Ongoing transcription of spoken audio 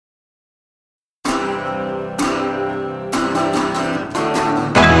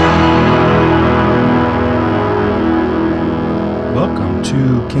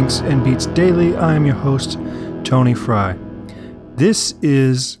Kinks and Beats Daily. I am your host, Tony Fry. This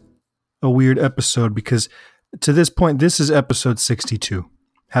is a weird episode because to this point, this is episode 62.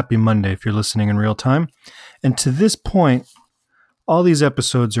 Happy Monday if you're listening in real time. And to this point, all these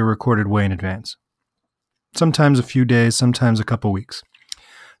episodes are recorded way in advance. Sometimes a few days, sometimes a couple weeks.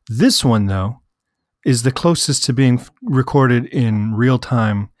 This one, though, is the closest to being recorded in real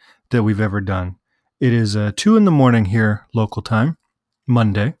time that we've ever done. It is 2 a.m. here, local time,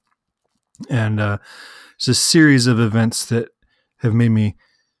 Monday. And it's a series of events that have made me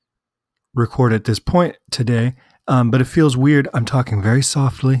record at this point today. But it feels weird. I'm talking very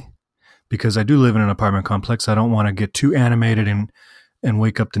softly because I do live in an apartment complex. I don't want to get too animated and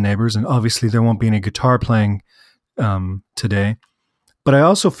wake up the neighbors. And obviously there won't be any guitar playing today. But I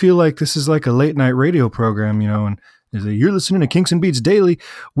also feel like this is like a late night radio program, and you're listening to Kinks and Beats Daily.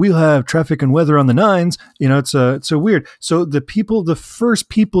 We'll have traffic and weather on the 9s. It's so weird. So the first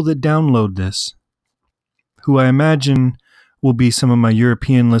people that download this, who I imagine will be some of my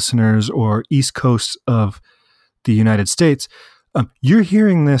European listeners or East Coast of the United States, you're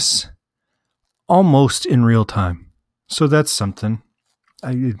hearing this almost in real time. So that's something.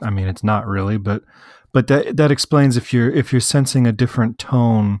 I mean, it's not really, but that explains if you're sensing a different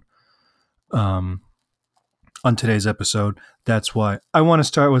tone on today's episode. That's why. I want to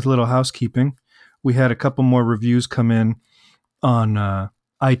start with a little housekeeping. We had a couple more reviews come in on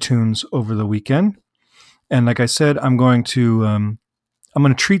iTunes over the weekend, and like I said, I'm going to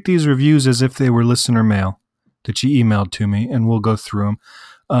treat these reviews as if they were listener mail that you emailed to me, and we'll go through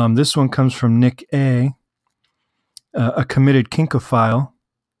them. This one comes from Nick A, a committed kinkophile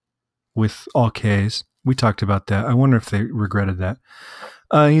with all Ks. We talked about that. I wonder if they regretted that.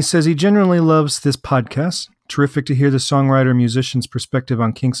 He says he generally loves this podcast. Terrific to hear the songwriter musician's perspective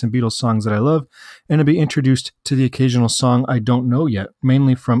on Kinks and Beatles songs that I love, and to be introduced to the occasional song I don't know yet,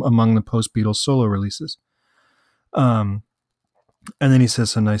 mainly from among the post-Beatles solo releases. And then he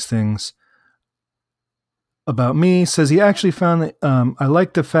says some nice things about me. Says he actually found that I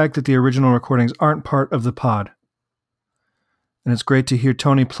like the fact that the original recordings aren't part of the pod. And it's great to hear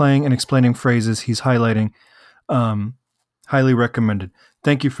Tony playing and explaining phrases he's highlighting. Highly recommended.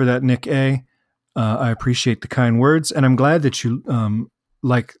 Thank you for that, Nick A. I appreciate the kind words, and I'm glad that you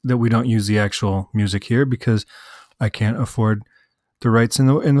like that we don't use the actual music here because I can't afford the rights in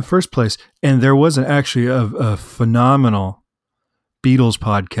the first place. And there was actually a phenomenal Beatles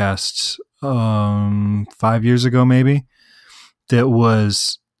podcast 5 years ago, maybe, that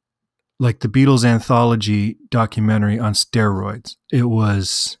was like the Beatles anthology documentary on steroids. It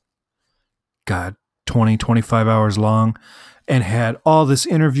was, 20, 25 hours long and had all this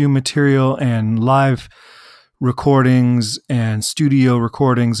interview material and live recordings and studio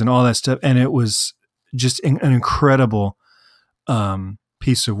recordings and all that stuff. And it was just an incredible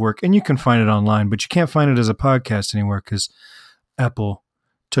piece of work. And you can find it online, but you can't find it as a podcast anywhere because Apple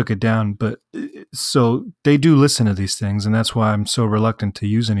took it down. But so they do listen to these things, and that's why I'm so reluctant to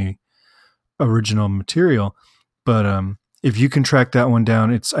use any original material. But if you can track that one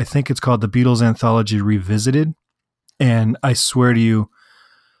down, I think it's called the Beatles Anthology Revisited. And I swear to you,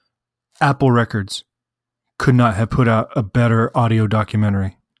 Apple Records could not have put out a better audio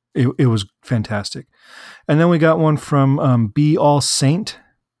documentary. It was fantastic. And then we got one from Be All Saint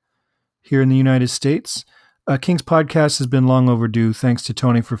here in the United States. King's podcast has been long overdue. Thanks to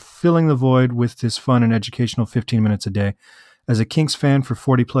Tony for filling the void with this fun and educational 15 minutes a day. As a Kinks fan for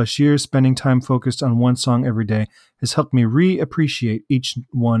 40 plus years, spending time focused on one song every day has helped me reappreciate each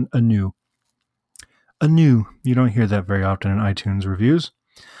one anew. Anew. You don't hear that very often in iTunes reviews.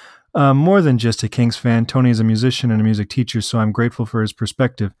 More than just a Kinks fan, Tony is a musician and a music teacher, so I'm grateful for his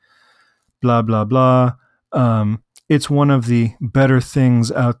perspective. Blah, blah, blah. It's one of the better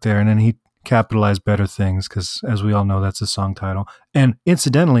things out there. And then he capitalized better things because, as we all know, that's a song title. And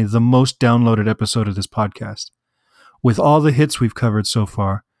incidentally, the most downloaded episode of this podcast. With all the hits we've covered so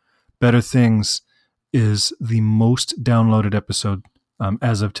far, Better Things is the most downloaded episode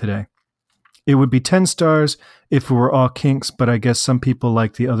as of today. It would be 10 stars if it were all Kinks, but I guess some people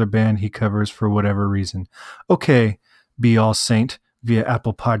like the other band he covers for whatever reason. Okay, Be All Saint via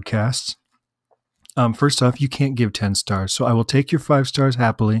Apple Podcasts. First off, you can't give 10 stars, so I will take your 5 stars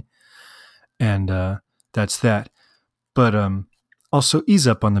happily, and that's that. But also ease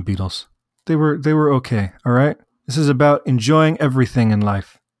up on the Beatles. They were okay, all right? This is about enjoying everything in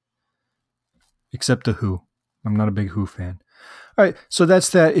life, except the Who. I'm not a big Who fan. All right, so that's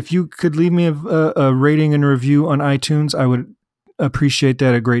that. If you could leave me a rating and a review on iTunes, I would appreciate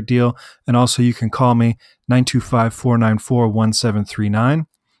that a great deal. And also, you can call me 925-494-1739.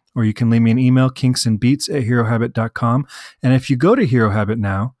 or you can leave me an email, kinksandbeats@herohabit.com. And if you go to Hero Habit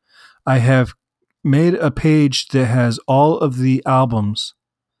now, I have made a page that has all of the albums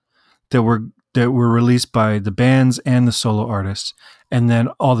that were released by the bands and the solo artists, and then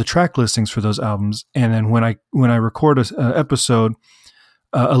all the track listings for those albums. And then when I record an episode,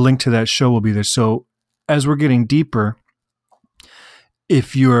 a link to that show will be there. So as we're getting deeper,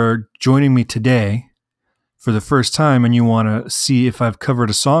 if you're joining me today for the first time and you want to see if I've covered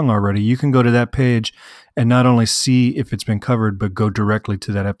a song already, you can go to that page and not only see if it's been covered, but go directly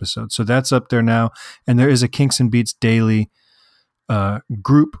to that episode. So that's up there now. And there is a Kinks and Beats Daily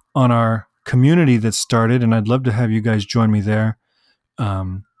group on our community that started, and I'd love to have you guys join me there.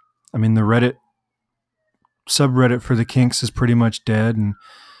 The Reddit subreddit for the Kinks is pretty much dead, and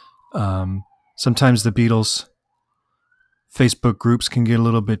sometimes the Beatles Facebook groups can get a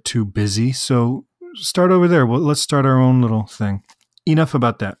little bit too busy, so start over there. Well, let's start our own little thing. Enough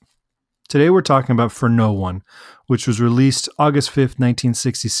about that. Today we're talking about For No One, which was released August 5th,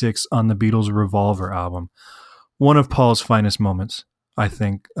 1966 on the Beatles' Revolver album. One of Paul's finest moments, I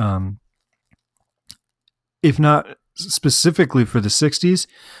think. If not specifically for the 60s,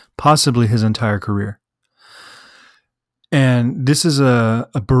 possibly his entire career. And this is a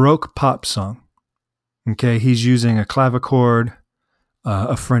Baroque pop song. Okay, he's using a clavichord,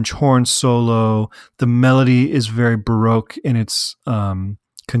 a French horn solo. The melody is very Baroque in its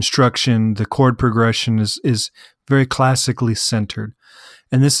construction. The chord progression is very classically centered.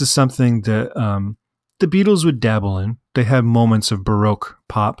 And this is something that the Beatles would dabble in. They have moments of Baroque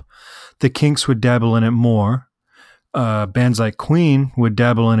pop. The Kinks would dabble in it more. Bands like Queen would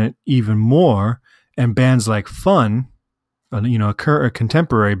dabble in it even more. And bands like Fun, a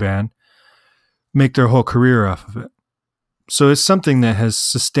contemporary band, make their whole career off of it. So it's something that has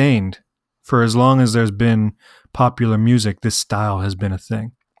sustained for as long as there's been popular music. This style has been a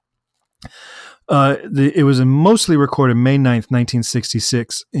thing. It was mostly recorded May 9th,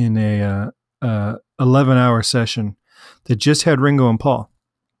 1966 in a 11-hour session that just had Ringo and Paul.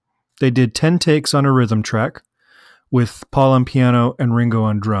 They did 10 takes on a rhythm track with Paul on piano and Ringo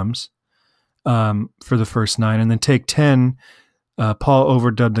on drums for the first 9. And then take 10, Paul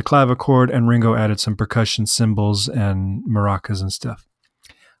overdubbed the clavichord and Ringo added some percussion cymbals and maracas and stuff.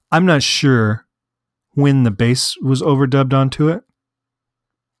 I'm not sure when the bass was overdubbed onto it,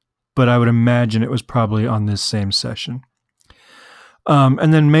 but I would imagine it was probably on this same session.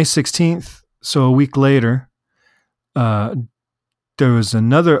 And then May 16th, so a week later, there was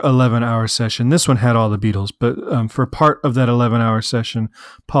another 11-hour session. This one had all the Beatles, but for part of that 11-hour session,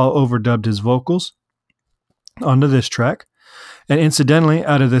 Paul overdubbed his vocals onto this track. And incidentally,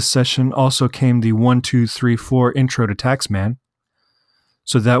 out of this session also came the 1, 2, 3, 4 intro to Taxman.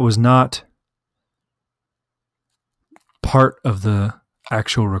 So that was not part of the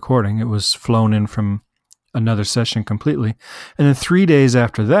actual recording. It was flown in from another session completely. And then 3 days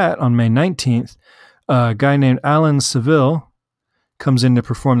after that, on May 19th, a guy named Alan Seville comes in to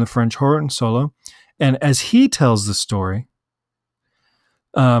perform the French horn solo. And as he tells the story,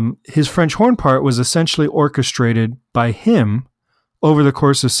 his French horn part was essentially orchestrated by him over the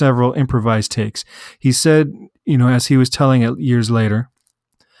course of several improvised takes. He said, as he was telling it years later,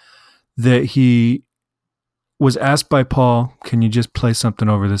 that he was asked by Paul, can you just play something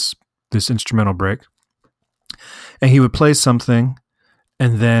over this instrumental break? And he would play something,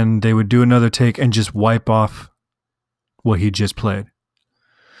 and then they would do another take and just wipe off what he just played.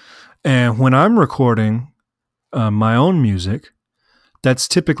 And when I'm recording my own music, that's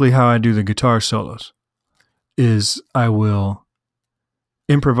typically how I do the guitar solos, is I will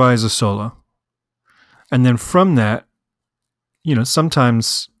improvise a solo. And then from that,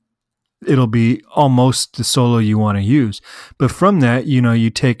 sometimes it'll be almost the solo you want to use. But from that, you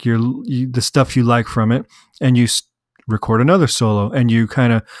take the stuff you like from it and you record another solo and you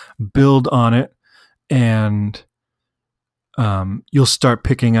kind of build on it, and you'll start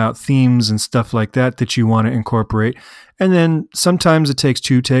picking out themes and stuff like that you want to incorporate. And then sometimes it takes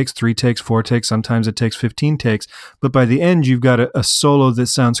 2 takes, 3 takes, 4 takes. Sometimes it takes 15 takes. But by the end, you've got a solo that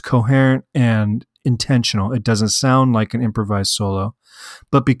sounds coherent and intentional. It doesn't sound like an improvised solo.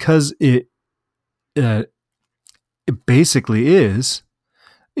 But because it basically is,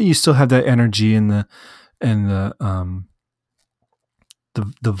 you still have that energy and the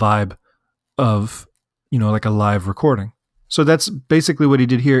vibe of, like a live recording. So that's basically what he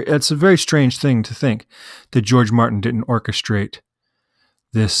did here. It's a very strange thing to think that George Martin didn't orchestrate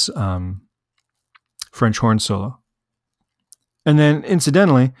this French horn solo. And then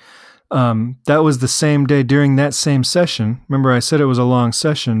incidentally, that was the same day during that same session. Remember, I said it was a long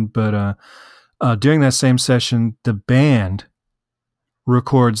session, but during that same session, the band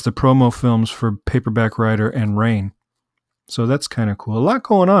records the promo films for Paperback Writer and Rain. So that's kind of cool. A lot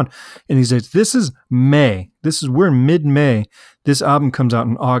going on in these days. This is May. We're in mid-May. This album comes out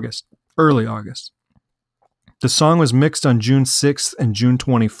in August, early August. The song was mixed on June 6th and June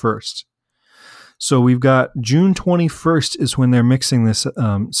 21st. So we've got June 21st is when they're mixing this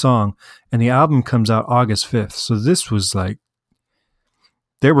song, and the album comes out August 5th. So this was like,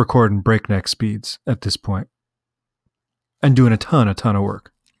 they're recording breakneck speeds at this point and doing a ton of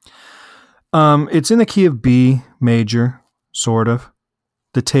work. It's in the key of B major, sort of.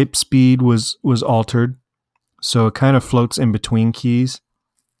 The tape speed was altered, so it kind of floats in between keys.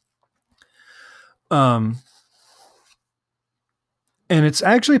 And it's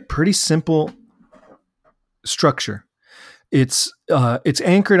actually pretty simple structure. It's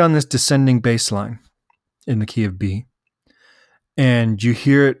anchored on this descending bass line in the key of B, and you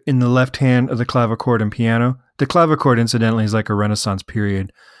hear it in the left hand of the clavichord and piano. The clavichord, incidentally, is like a Renaissance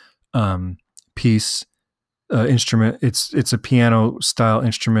period piece instrument. It's a piano style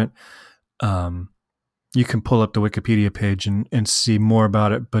instrument. You can pull up the Wikipedia page and see more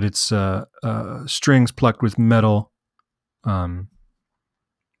about it, but it's strings plucked with metal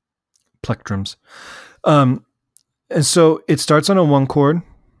plectrums. And so it starts on a 1 chord,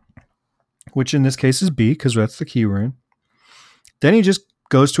 which in this case is B, because that's the key we're in. Then he just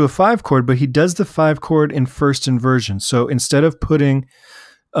goes to a 5 chord, but he does the 5 chord in first inversion. So instead of putting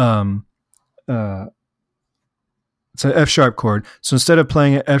it's an F sharp chord. So instead of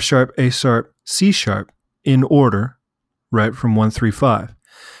playing an F sharp, A sharp, C sharp in order, right, from 1, 3, 5,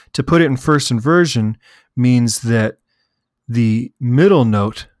 to put it in first inversion means that the middle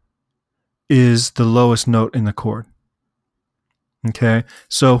note is the lowest note in the chord. Okay,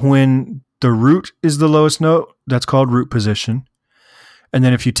 so when the root is the lowest note, that's called root position. And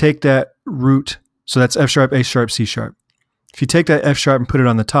then if you take that root, so that's F sharp, A sharp, C sharp. If you take that F sharp and put it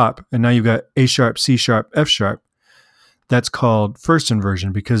on the top, and now you've got A sharp, C sharp, F sharp, that's called first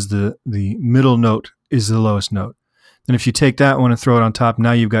inversion because the middle note is the lowest note. And if you take that one and throw it on top,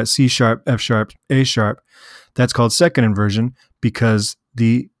 now you've got C sharp, F sharp, A sharp. That's called second inversion because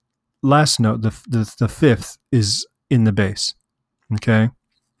the last note, the fifth, is in the bass. Okay.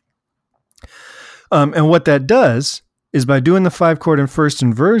 And what that does is by doing the 5 chord in first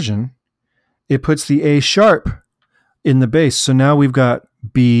inversion, it puts the A sharp in the bass. So now we've got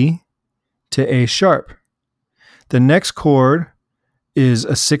B to A sharp. The next chord is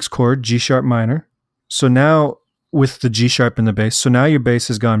a 6 chord, G sharp minor. So now with the G sharp in the bass, so now your bass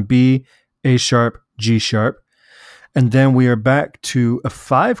has gone B, A sharp, G sharp. And then we are back to a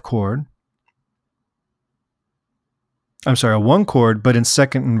 5 chord. I'm sorry, a 1 chord, but in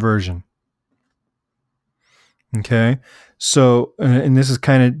second inversion. Okay. So, and this is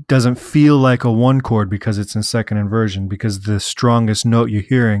kind of doesn't feel like a 1 chord because it's in second inversion, because the strongest note you're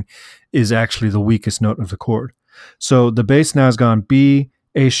hearing is actually the weakest note of the chord. So the bass now has gone B,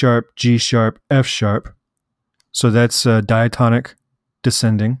 A sharp, G sharp, F sharp. So that's diatonic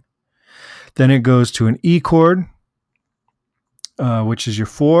descending. Then it goes to an E chord, which is your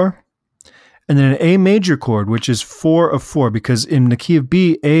 4. And then an A major chord, which is 4 of 4, because in the key of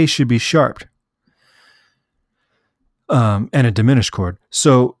B, A should be sharped. And a diminished chord.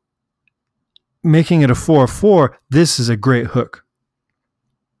 So making it a 4 of 4, this is a great hook.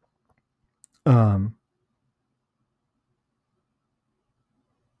 And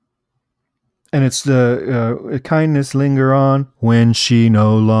it's the kindness linger on when she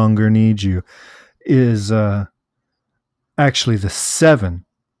no longer needs you is actually the 7.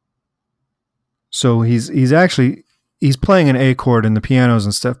 So he's playing an A chord in the pianos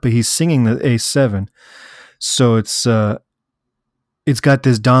and stuff, but he's singing the A7. So it's got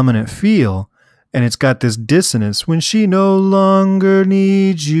this dominant feel, and it's got this dissonance when she no longer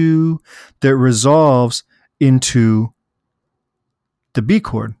needs you that resolves into the B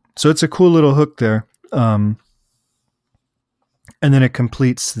chord. So it's a cool little hook there. And then it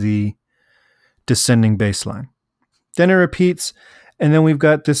completes the descending bass line. Then it repeats, and then we've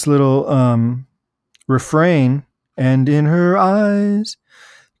got this little refrain, and in her eyes,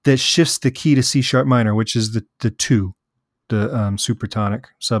 that shifts the key to C sharp minor, which is the 2, the supertonic,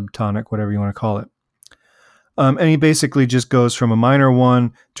 subtonic, whatever you want to call it. And he basically just goes from a minor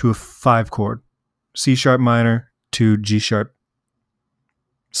 1 to a 5 chord, C sharp minor to G sharp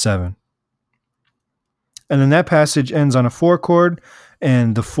 7. And then that passage ends on a 4 chord,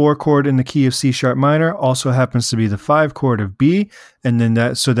 and the 4 chord in the key of C sharp minor also happens to be the 5 chord of B, and then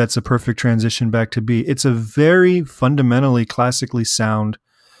that's a perfect transition back to B. It's a very fundamentally classically sound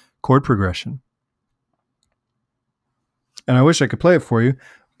chord progression. And I wish I could play it for you,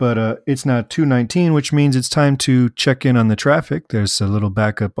 but it's now 2:19, which means it's time to check in on the traffic. There's a little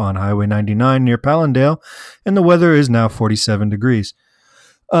backup on Highway 99 near Pallandale, and the weather is now 47 degrees.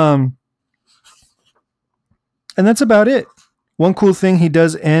 And that's about it. One cool thing, he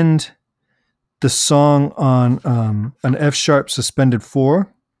does end the song on an F sharp suspended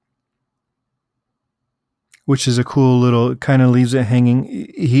 4, which is a cool little, kind of leaves it hanging.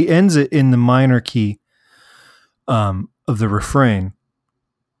 He ends it in the minor key of the refrain.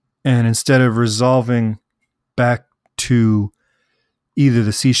 And instead of resolving back to either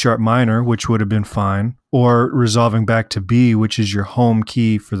the C sharp minor, which would have been fine, or resolving back to B, which is your home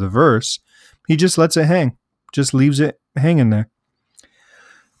key for the verse, he just lets it hang, just leaves it hanging there.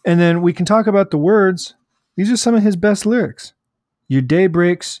 And then we can talk about the words. These are some of his best lyrics. Your day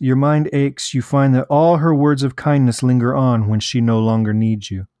breaks, your mind aches, you find that all her words of kindness linger on when she no longer needs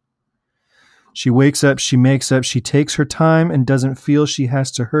you. She wakes up, she makes up, she takes her time and doesn't feel she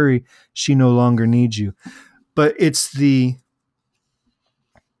has to hurry. She no longer needs you. But it's the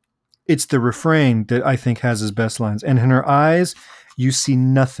refrain that I think has his best lines. And in her eyes, you see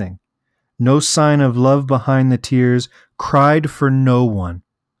nothing. No sign of love behind the tears, cried for no one.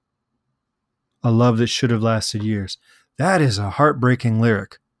 A love that should have lasted years. That is a heartbreaking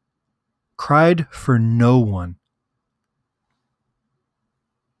lyric. Cried for no one.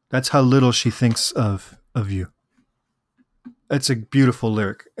 That's how little she thinks of you. It's a beautiful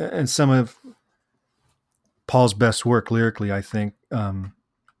lyric. And some of Paul's best work lyrically, I think, on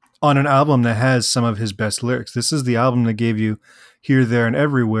an album that has some of his best lyrics. This is the album that gave you Here, There, and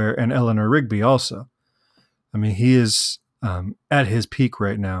Everywhere, and Eleanor Rigby also. I mean, he is at his peak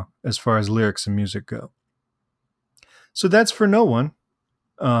right now as far as lyrics and music go. So that's For No One.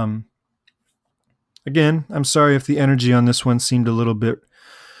 Again, I'm sorry if the energy on this one seemed a little bit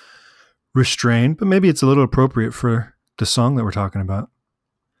restrained, but maybe it's a little appropriate for the song that we're talking about.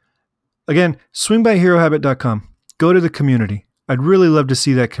 Again, swingbyherohabit.com. Go to the community. I'd really love to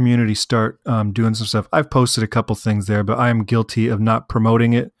see that community start doing some stuff. I've posted a couple things there, but I am guilty of not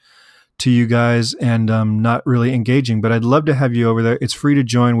promoting it to you guys and not really engaging. But I'd love to have you over there. It's free to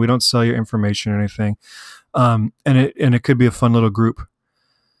join. We don't sell your information or anything. And it could be a fun little group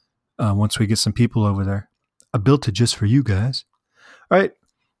once we get some people over there. I built it just for you guys. All right.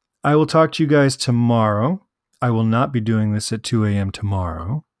 I will talk to you guys tomorrow. I will not be doing this at 2 a.m.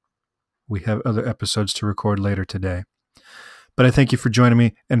 tomorrow. We have other episodes to record later today. But I thank you for joining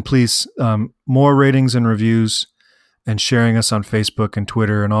me. And please, more ratings and reviews and sharing us on Facebook and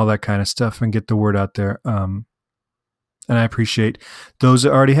Twitter and all that kind of stuff and get the word out there. And I appreciate those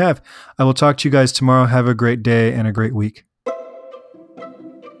that already have. I will talk to you guys tomorrow. Have a great day and a great week.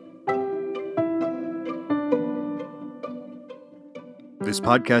 This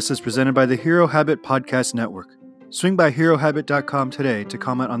podcast is presented by the Hero Habit Podcast Network. Swing by HeroHabit.com today to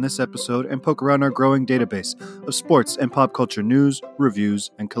comment on this episode and poke around our growing database of sports and pop culture news,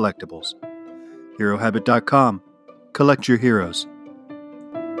 reviews, and collectibles. HeroHabit.com. Collect your heroes.